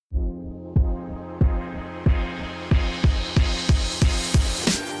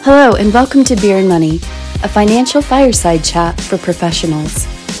Hello and welcome to Beer and Money, a financial fireside chat for professionals.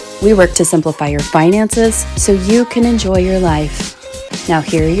 We work to simplify your finances so you can enjoy your life. Now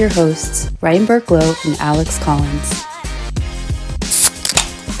here are your hosts, Ryan Burklow and Alex Collins.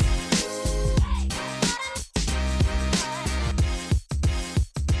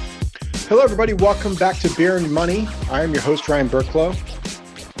 Hello everybody, welcome back to Beer and Money. I am your host, Ryan Burklow.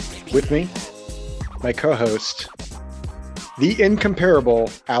 With me, my co-host, the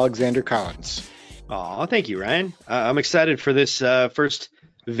incomparable Alexander Collins. Oh, thank you, Ryan. I'm excited for this first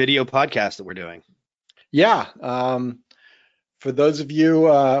video podcast that we're doing. Yeah. For those of you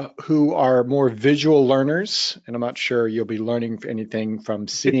who are more visual learners, and I'm not sure you'll be learning anything from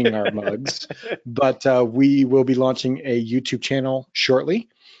seeing our mugs, but we will be launching a YouTube channel shortly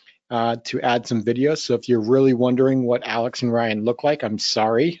to add some videos. So if you're really wondering what Alex and Ryan look like, I'm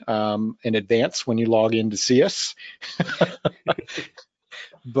sorry in advance when you log in to see us.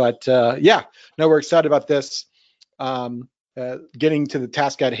 But yeah, no, we're excited about this. Getting to the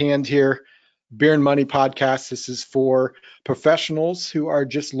task at hand here, Beer and Money podcast. This is for professionals who are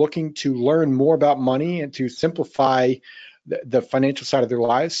just looking to learn more about money and to simplify the financial side of their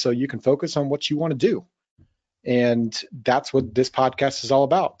lives so you can focus on what you want to do. And that's what this podcast is all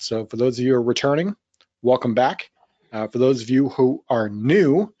about. So for those of you who are returning, welcome back. For those of you who are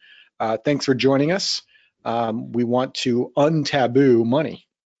new, thanks for joining us. We want to untaboo money.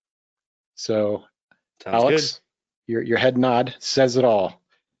 So Sounds Alex, your head nod says it all.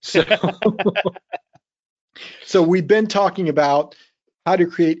 So, so we've been talking about how to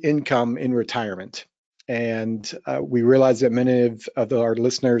create income in retirement. And we realize that many of our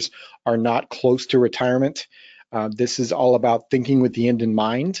listeners are not close to retirement. This is all about thinking with the end in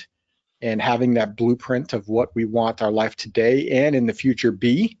mind and having that blueprint of what we want our life today and in the future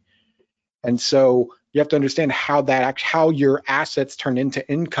be. And so you have to understand how your assets turn into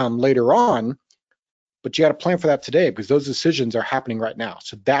income later on, but you got to plan for that today because those decisions are happening right now.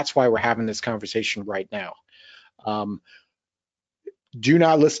 So that's why we're having this conversation right now. Do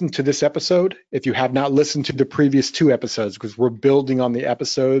not listen to this episode if you have not listened to the previous two episodes because we're building on the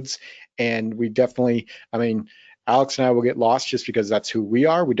episodes and we definitely, Alex and I will get lost just because that's who we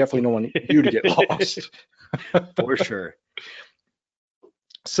are. We definitely don't want you to get lost. For sure.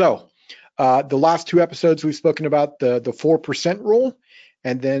 So the last two episodes we've spoken about the 4% rule.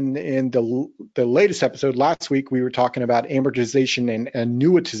 And then in the latest episode last week, we were talking about amortization and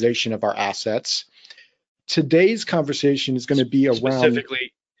annuitization of our assets. Today's conversation is going to be around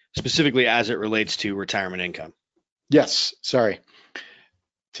specifically as it relates to retirement income. Yes, sorry.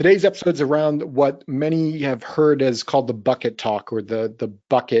 Today's episode is around what many have heard as called the bucket talk, or the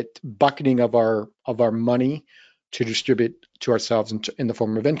bucketing of our money to distribute to ourselves in the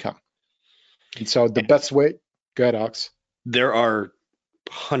form of income. And so the best way, go ahead, Alex. There are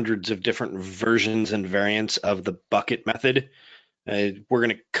hundreds of different versions and variants of the bucket method. We're going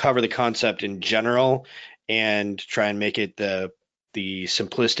to cover the concept in general and try and make it the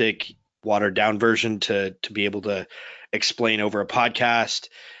simplistic, watered down version to be able to explain over a podcast.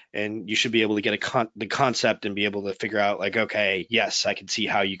 And you should be able to get the concept and be able to figure out like, okay, yes, I can see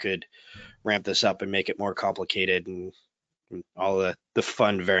how you could ramp this up and make it more complicated and all the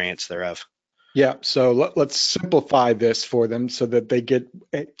fun variants thereof. Yeah, so let's simplify this for them so that they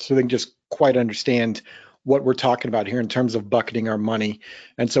can just quite understand what we're talking about here in terms of bucketing our money.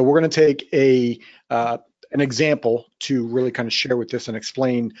 And so we're going to take an example to really kind of share with this and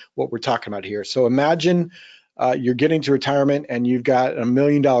explain what we're talking about here. So imagine you're getting to retirement and you've got $1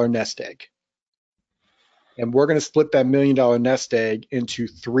 million nest egg. And we're going to split that $1 million nest egg into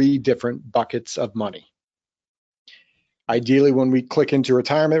 3 different buckets of money. Ideally, when we click into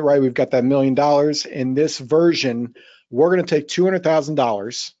retirement, right, we've got that $1 million. In this version, we're going to take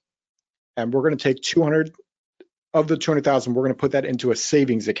 $200,000 and we're going to take 200 of the 200,000, we're going to put that into a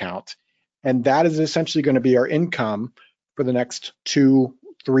savings account. And that is essentially going to be our income for the next 2-3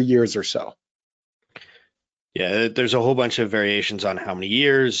 years or so. Yeah, there's a whole bunch of variations on how many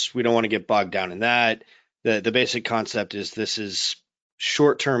years. We don't want to get bogged down in that. The basic concept is this is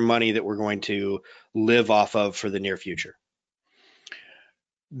short-term money that we're going to live off of for the near future.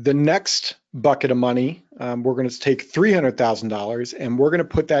 The next bucket of money, we're going to take $300,000 and we're going to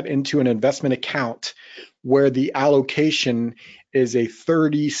put that into an investment account where the allocation is a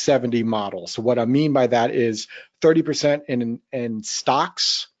 30-70 model. So what I mean by that is 30% in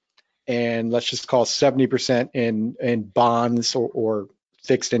stocks, and let's just call 70% in bonds or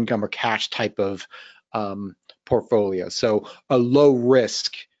fixed income or cash type of portfolio. So a low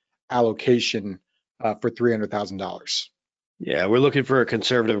risk allocation for $300,000. Yeah, we're looking for a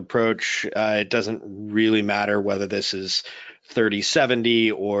conservative approach. It doesn't really matter whether this is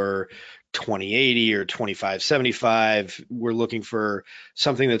 30/70 or 20/80 or 25/75. We're looking for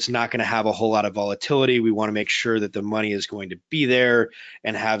something that's not going to have a whole lot of volatility. We want to make sure that the money is going to be there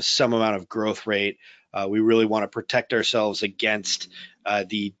and have some amount of growth rate. We really want to protect ourselves against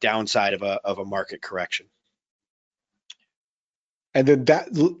the downside of a market correction. And then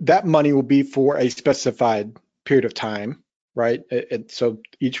that money will be for a specified period of time, right? So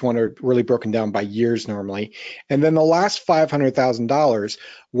each one are really broken down by years normally. And then the last $500,000,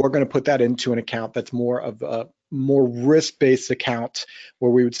 we're going to put that into an account that's more of a more risk-based account,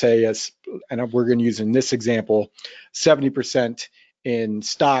 where we would say, and we're going to use in this example, 70% in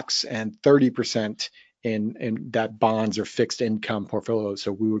stocks and 30% in that bonds or fixed income portfolio.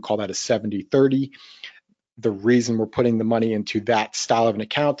 So we would call that a 70/30. The reason we're putting the money into that style of an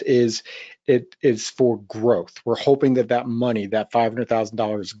account is it is for growth. We're hoping that money, that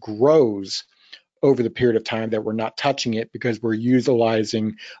 $500,000, grows over the period of time that we're not touching it, because we're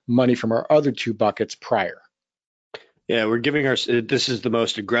utilizing money from our other two buckets prior. Yeah, we're giving this is the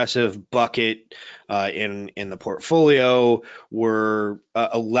most aggressive bucket in the portfolio. We're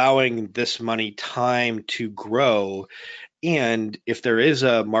allowing this money time to grow. And if there is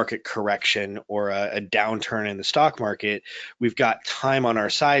a market correction or a downturn in the stock market, we've got time on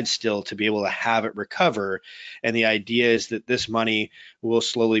our side still to be able to have it recover. And the idea is that this money will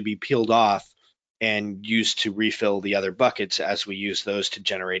slowly be peeled off and used to refill the other buckets as we use those to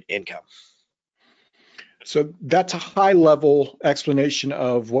generate income. So that's a high level explanation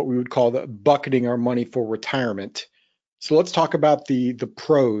of what we would call the bucketing our money for retirement. So let's talk about the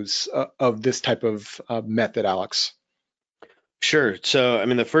pros of this type of method, Alex. Sure. So, I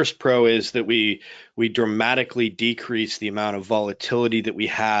mean, the first pro is that we dramatically decrease the amount of volatility that we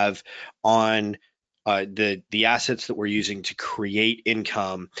have on the assets that we're using to create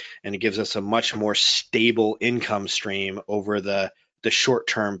income, and it gives us a much more stable income stream over the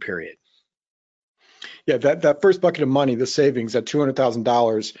short-term period. Yeah, that first bucket of money, the savings at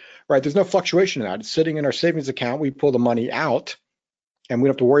 $200,000, right? There's no fluctuation in that. It's sitting in our savings account. We pull the money out, and we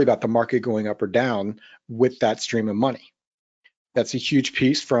don't have to worry about the market going up or down with that stream of money. That's a huge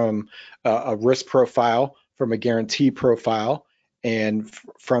piece from a risk profile, from a guarantee profile, and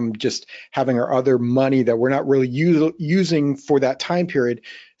from just having our other money that we're not really using for that time period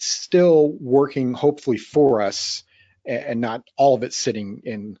still working hopefully for us, and not all of it sitting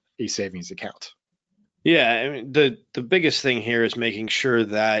in a savings account. Yeah, I mean, the biggest thing here is making sure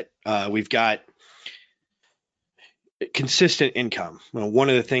that we've got consistent income. One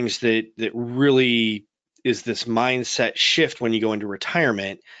of the things that really is this mindset shift when you go into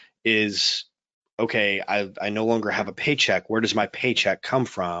retirement is, okay, I no longer have a paycheck. Where does my paycheck come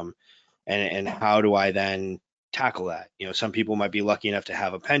from? And how do I then tackle that? Some people might be lucky enough to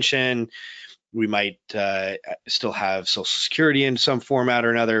have a pension. We might still have Social Security in some format or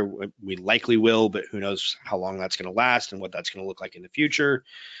another. We likely will, but who knows how long that's going to last and what that's going to look like in the future.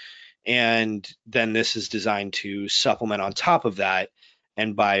 And then this is designed to supplement on top of that.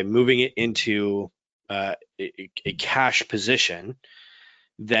 And by moving it into a cash position,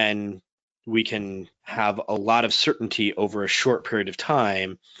 then we can have a lot of certainty over a short period of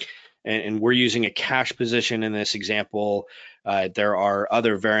time. And we're using a cash position in this example. There are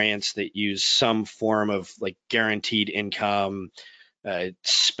other variants that use some form of like guaranteed income,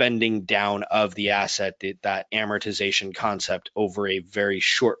 spending down of the asset, that amortization concept over a very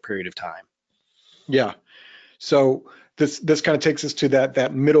short period of time. Yeah. So this kind of takes us to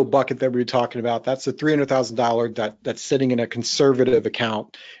that middle bucket that we were talking about. That's the $300,000 that's sitting in a conservative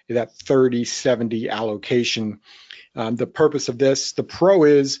account, that 30/70 allocation. The purpose of this, the pro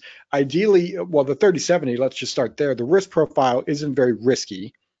is ideally, well, the 30/70, let's just start there. The risk profile isn't very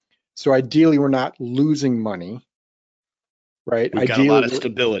risky. So ideally, we're not losing money, right? We've got a lot of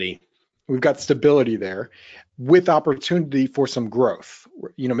stability. We've got stability there with opportunity for some growth,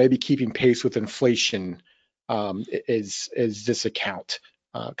 maybe keeping pace with inflation. Is this account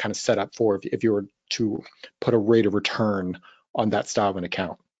kind of set up for if you were to put a rate of return on that style of an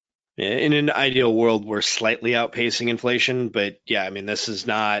account? In an ideal world, we're slightly outpacing inflation, but yeah, I mean,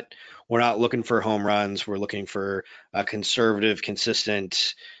 we're not looking for home runs. We're looking for a conservative,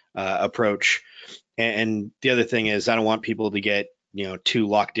 consistent approach. And the other thing is, I don't want people to get, too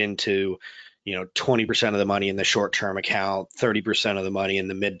locked into, 20% of the money in the short-term account, 30% of the money in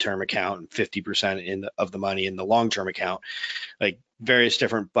the mid-term account, and 50% of the money in the long-term account. Like, various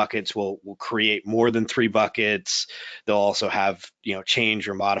different buckets will create more than 3 buckets. They'll also have, change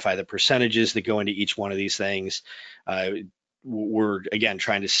or modify the percentages that go into each one of these things. We're, again,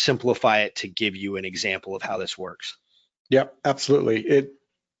 trying to simplify it to give you an example of how this works. Yep, absolutely.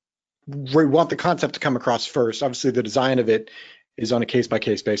 we want the concept to come across first. Obviously, the design of it is on a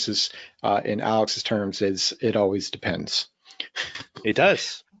case-by-case basis. In Alex's terms, it always depends. It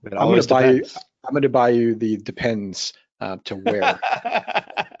does. It I'm always depends. I'm going to buy you the depends to wear.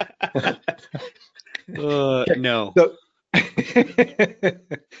 No. So,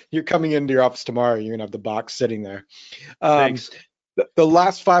 you're coming into your office tomorrow. You're gonna have the box sitting there. Thanks. The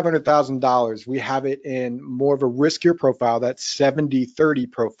last $500,000, we have it in more of a riskier profile, that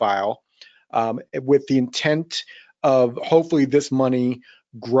 70-30 profile, with the intent of hopefully this money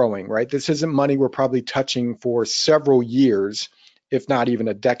growing, right? This isn't money we're probably touching for several years, if not even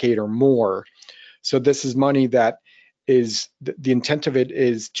a decade or more. So this is money that is, the intent of it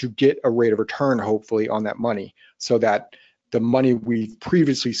is to get a rate of return, hopefully, on that money, so that the money we've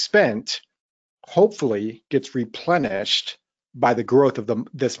previously spent hopefully gets replenished by the growth of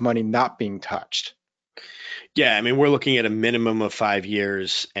this money not being touched. Yeah, I mean, we're looking at a minimum of 5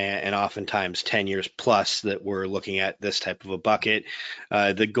 years and oftentimes 10 years plus that we're looking at this type of a bucket.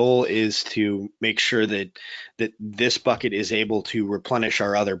 The goal is to make sure that this bucket is able to replenish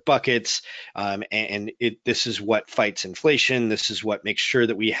our other buckets, and this is what fights inflation. This is what makes sure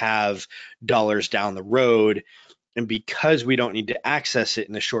that we have dollars down the road. And because we don't need to access it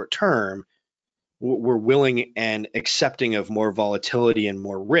in the short term, we're willing and accepting of more volatility and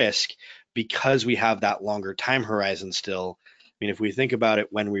more risk because we have that longer time horizon still. I mean, if we think about it,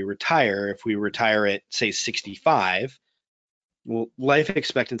 when we retire, if we retire at, say, 65, well, life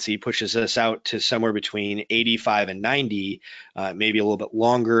expectancy pushes us out to somewhere between 85 and 90, maybe a little bit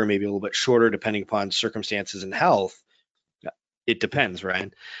longer, maybe a little bit shorter, depending upon circumstances and health. It depends,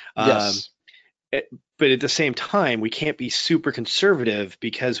 Ryan. Yes. But at the same time, we can't be super conservative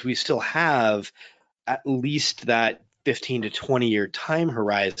because we still have at least that 15 to 20 year time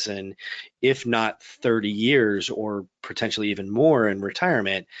horizon, if not 30 years or potentially even more in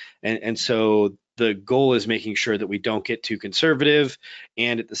retirement. And so the goal is making sure that we don't get too conservative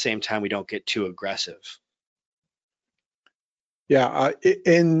and at the same time we don't get too aggressive. Yeah,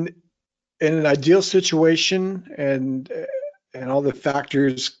 in an ideal situation and all the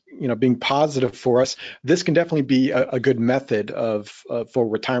factors, being positive for us, this can definitely be a good method for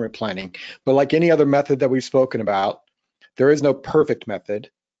retirement planning. But like any other method that we've spoken about, there is no perfect method,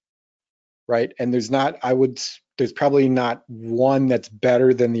 right? And there's probably not one that's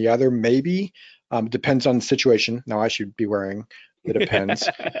better than the other. Maybe depends on the situation. Now I should be wearing the depends.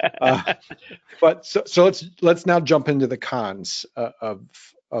 But so let's now jump into the cons of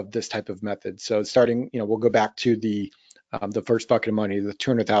this type of method. So starting, we'll go back to the first bucket of money, the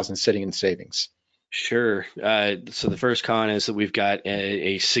 200,000 sitting in savings. Sure. So the first con is that we've got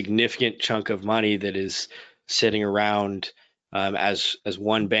a significant chunk of money that is sitting around, as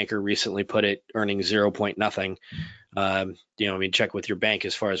one banker recently put it, earning 0 point nothing. I mean, check with your bank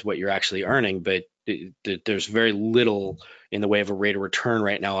as far as what you're actually earning, but there's very little in the way of a rate of return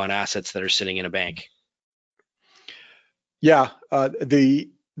right now on assets that are sitting in a bank. Yeah.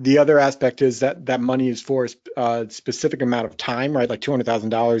 The other aspect is that money is for a specific amount of time, right? Like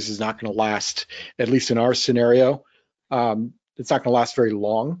 $200,000 is not going to last, at least in our scenario. It's not going to last very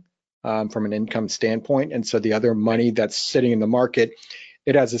long from an income standpoint. And so the other money that's sitting in the market,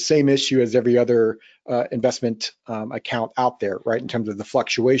 it has the same issue as every other investment account out there, right? In terms of the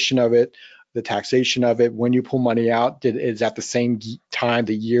fluctuation of it, the taxation of it. When you pull money out, is at the same time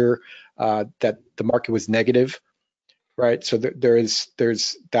the year that the market was negative. Right. So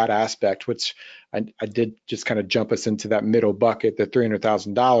there's that aspect, which I did just kind of jump us into that middle bucket, the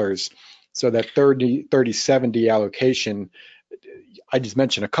 $300,000. So that 30-70 allocation, I just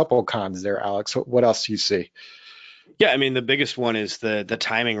mentioned a couple of cons there, Alex. What else do you see? Yeah, I mean, the biggest one is the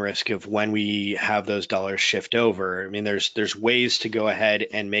timing risk of when we have those dollars shift over. I mean, there's ways to go ahead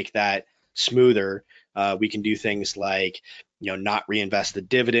and make that smoother. We can do things like, not reinvest the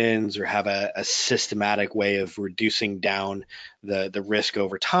dividends or have a systematic way of reducing down the risk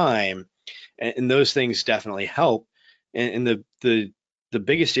over time. And those things definitely help. And the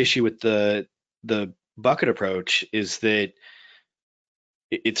biggest issue with the bucket approach is that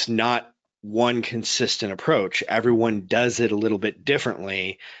it's not one consistent approach. Everyone does it a little bit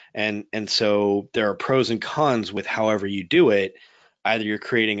differently. And so there are pros and cons with however you do it. Either you're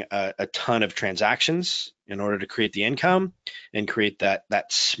creating a ton of transactions in order to create the income and create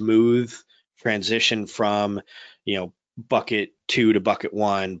that smooth transition from, bucket 2 to bucket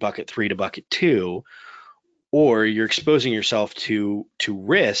 1, bucket 3 to bucket 2, or you're exposing yourself to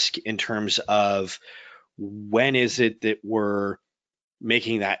risk in terms of when is it that we're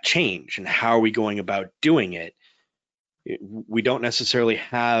making that change and how are we going about doing it. We don't necessarily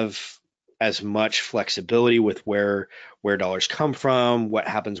have as much flexibility with where dollars come from, what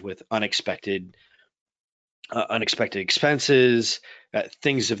happens with unexpected expenses,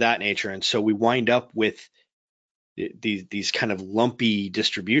 things of that nature. And so we wind up with these kind of lumpy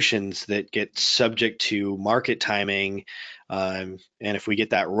distributions that get subject to market timing. And if we get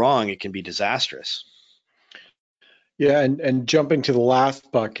that wrong, it can be disastrous. Yeah, and jumping to the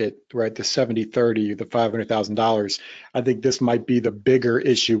last bucket, right, the 70-30, the $500,000, I think this might be the bigger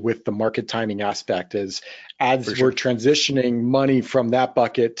issue with the market timing aspect is as we're transitioning money from that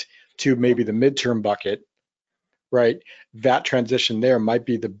bucket to maybe the midterm bucket, right, that transition there might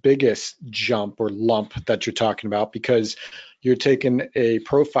be the biggest jump or lump that you're talking about because you're taking a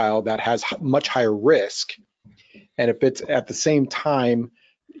profile that has much higher risk. And if it's at the same time,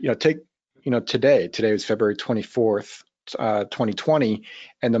 today was February 24th, 2020,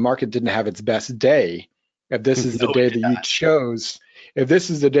 and the market didn't have its best day. If this is the day that you chose, if this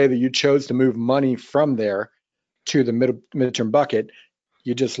is the day that you chose to move money from there to the midterm bucket,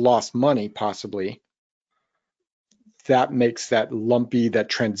 you just lost money possibly. That makes that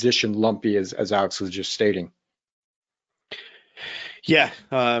transition lumpy, as Alex was just stating. Yeah,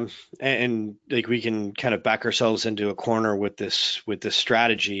 and like we can kind of back ourselves into a corner with this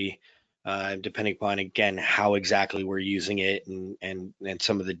strategy, depending upon again how exactly we're using it and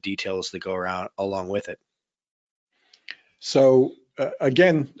some of the details that go around along with it. So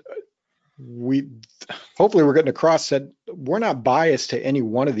again, hopefully we're getting across that we're not biased to any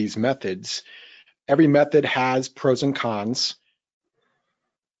one of these methods. Every method has pros and cons.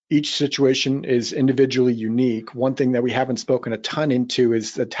 Each situation is individually unique. One thing that we haven't spoken a ton into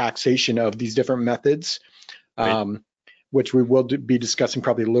is the taxation of these different methods, right, which we will be discussing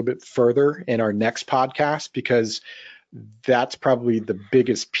probably a little bit further in our next podcast, because that's probably the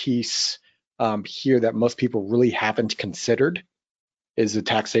biggest piece here that most people really haven't considered is the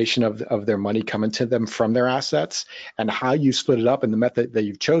taxation of their money coming to them from their assets, and how you split it up in the method that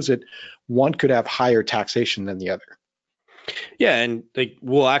you've chosen. One could have higher taxation than the other. Yeah, and like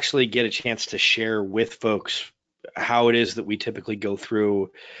we'll actually get a chance to share with folks how it is that we typically go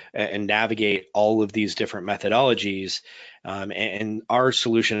through and navigate all of these different methodologies. And our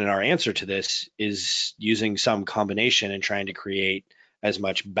solution and our answer to this is using some combination and trying to create as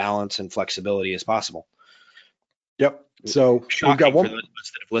much balance and flexibility as possible. Yep. So we've got one for those of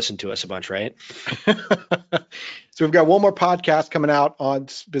us that have listened to us a bunch, right? So we've got one more podcast coming out on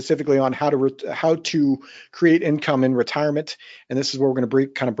specifically on how to create income in retirement, and this is where we're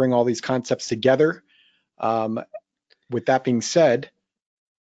going to bring all these concepts together. With that being said,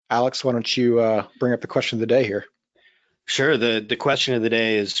 Alex, why don't you bring up the question of the day here? Sure. The question of the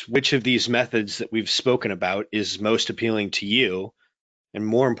day is, which of these methods that we've spoken about is most appealing to you, and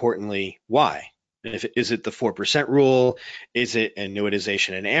more importantly, why? Is it the 4% rule? Is it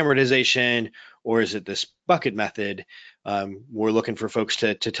annuitization and amortization? Or is it this bucket method? We're looking for folks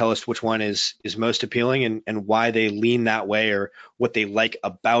to tell us which one is most appealing and why they lean that way or what they like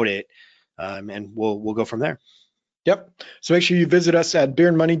about it. And we'll go from there. Yep. So make sure you visit us at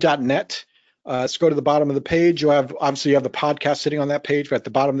beerandmoney.net. Scroll to the bottom of the page. You have the podcast sitting on that page, but at the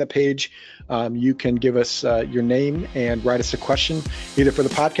bottom of that page, you can give us your name and write us a question either for the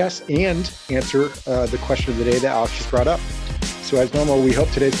podcast and answer the question of the day that Alex just brought up. So as normal, we hope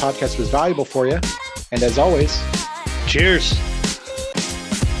today's podcast was valuable for you. And as always, cheers.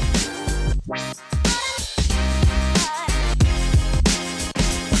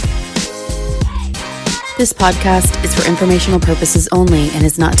 This podcast is for informational purposes only and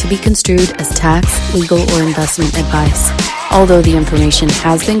is not to be construed as tax, legal, or investment advice. Although the information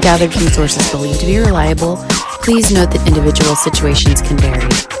has been gathered from sources believed to be reliable, please note that individual situations can vary.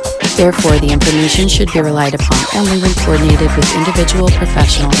 Therefore, the information should be relied upon only when coordinated with individual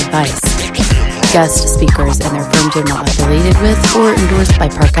professional advice. Guest speakers and their firms are not affiliated with or endorsed by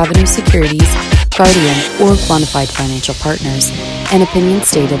Park Avenue Securities, Guardian, or Quantified Financial Partners, and opinions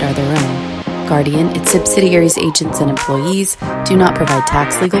stated are their own. Guardian, its subsidiaries, agents, and employees do not provide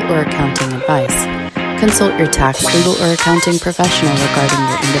tax, legal, or accounting advice. Consult your tax, legal, or accounting professional regarding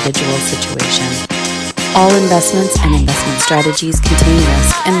your individual situation. All investments and investment strategies contain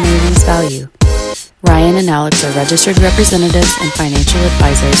risk and may lose value. Ryan and Alex are registered representatives and financial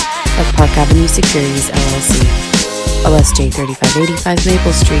advisors of Park Avenue Securities, LLC. OSJ 3585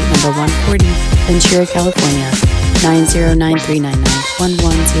 Maple Street, number 140, Ventura, California,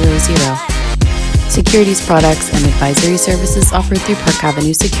 909-399-1100. Securities products and advisory services offered through Park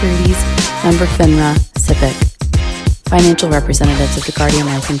Avenue Securities, member FINRA, SIPC. Financial representatives of the Guardian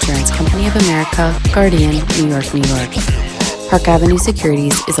Life Insurance Company of America, Guardian, New York, New York. Park Avenue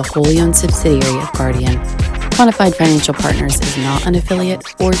Securities is a wholly owned subsidiary of Guardian. Quantified Financial Partners is not an affiliate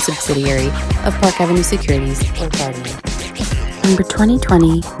or subsidiary of Park Avenue Securities or Gardner. Number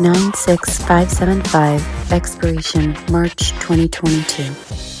 2020-96575, expiration March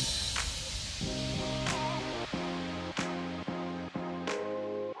 2022.